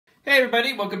Hey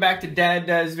everybody, welcome back to Dad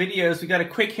Does Videos. We got a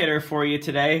quick hitter for you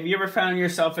today. Have you ever found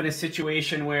yourself in a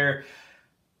situation where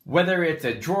whether it's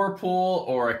a drawer pull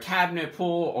or a cabinet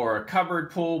pull or a cupboard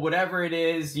pull, whatever it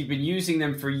is, you've been using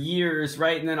them for years,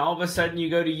 right? And then all of a sudden you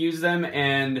go to use them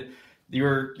and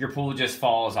your pull just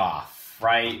falls off,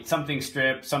 right? Something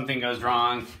stripped, something goes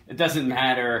wrong. It doesn't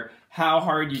matter how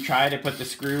hard you try to put the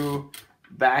screw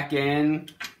back in,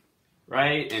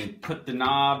 right? And put the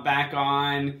knob back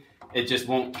on. It just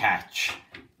won't catch.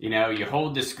 You know, you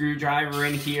hold the screwdriver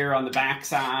in here on the back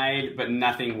side, but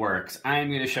nothing works. I'm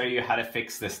going to show you how to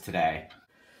fix this today.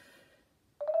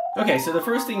 Okay, so the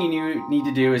first thing you need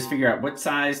to do is figure out what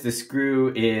size the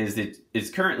screw is that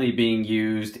is currently being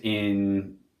used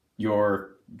in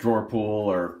your drawer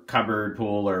pull or cupboard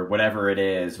pull or whatever it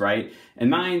is, right? And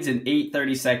mine's an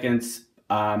 8/32,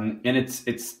 and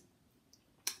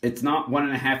it's not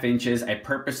 1.5 inches. I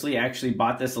purposely actually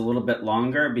bought this a little bit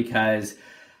longer because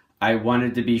I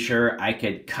wanted to be sure I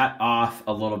could cut off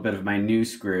a little bit of my new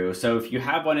screw. So if you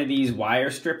have one of these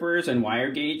wire strippers and wire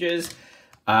gauges,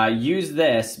 use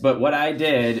this. But what I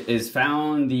did is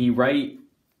found the right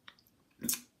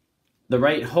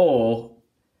hole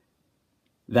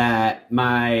that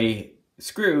my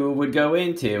screw would go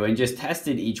into and just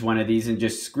tested each one of these and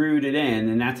just screwed it in.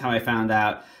 And that's how I found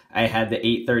out I had the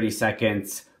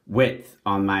 8/32 width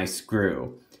on my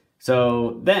screw.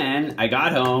 So then I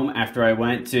got home after I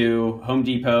went to Home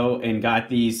Depot and got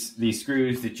these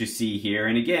screws that you see here.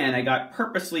 And again, I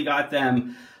purposely got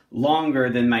them longer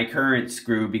than my current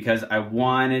screw because I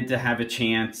wanted to have a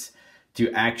chance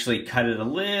to actually cut it a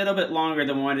little bit longer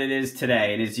than what it is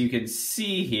today. And as you can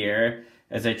see here,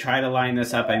 as I try to line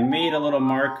this up, I made a little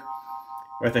mark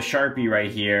with a Sharpie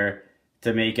right here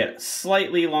to make it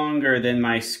slightly longer than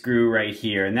my screw right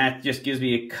here. And that just gives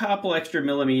me a couple extra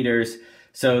millimeters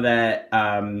so that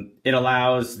it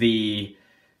allows the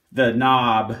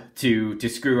knob to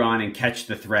screw on and catch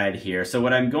the thread here. So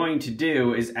what I'm going to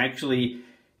do is actually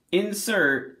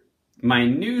insert my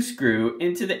new screw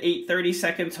into the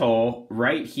 8/32 hole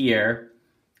right here.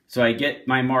 So I get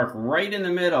my mark right in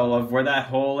the middle of where that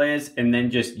hole is and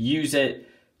then just use it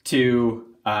to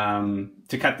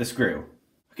cut the screw.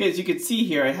 Okay, as you can see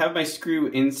here, I have my screw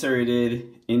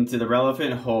inserted into the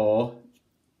relevant hole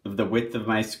of the width of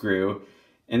my screw.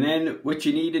 And then what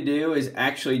you need to do is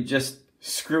actually just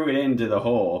screw it into the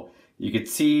hole. You can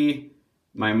see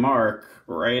my mark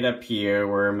right up here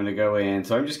where I'm gonna go in.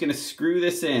 So I'm just gonna screw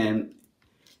this in.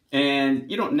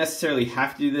 And you don't necessarily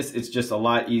have to do this. It's just a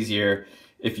lot easier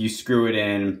if you screw it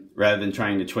in rather than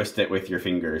trying to twist it with your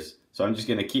fingers. So I'm just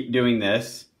gonna keep doing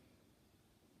this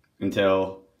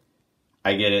until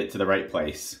I get it to the right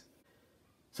place.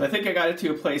 So I think I got it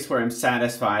to a place where I'm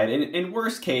satisfied. And in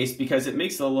worst case, because it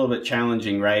makes it a little bit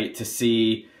challenging, right, to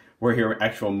see where your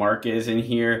actual mark is in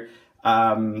here.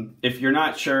 If you're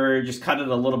not sure, just cut it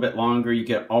a little bit longer. You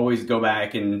can always go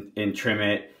back and trim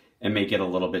it and make it a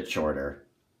little bit shorter.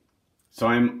 So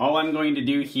all I'm going to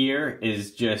do here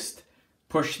is just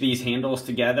push these handles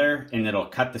together and it'll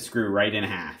cut the screw right in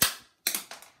half.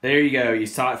 There you go, you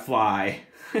saw it fly.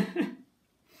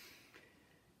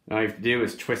 All you have to do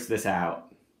is twist this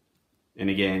out. And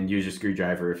again, use your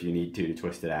screwdriver if you need to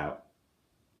twist it out.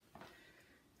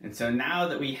 And so now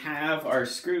that we have our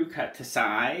screw cut to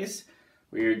size,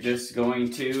 we're just going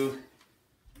to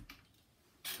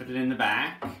put it in the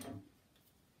back.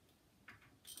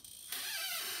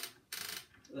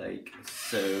 Like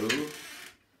so.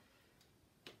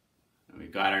 And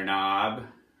we've got our knob,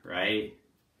 right?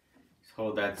 Just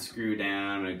hold that screw down.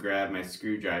 I'm going to grab my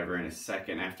screwdriver in a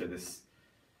second after this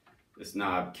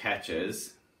knob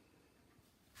catches.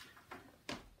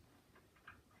 There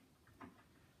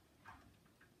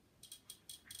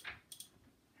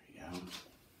you go.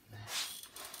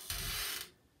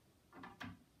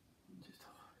 Just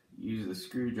use the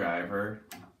screwdriver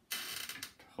to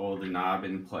hold the knob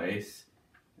in place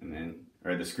and then,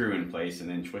 or the screw in place, and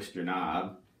then twist your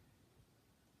knob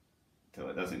until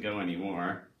it doesn't go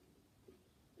anymore.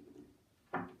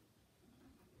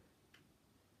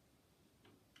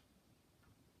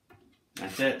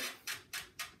 That's it.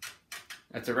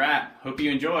 That's a wrap. Hope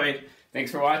you enjoyed. Thanks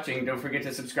for watching. Don't forget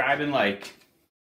to subscribe and like.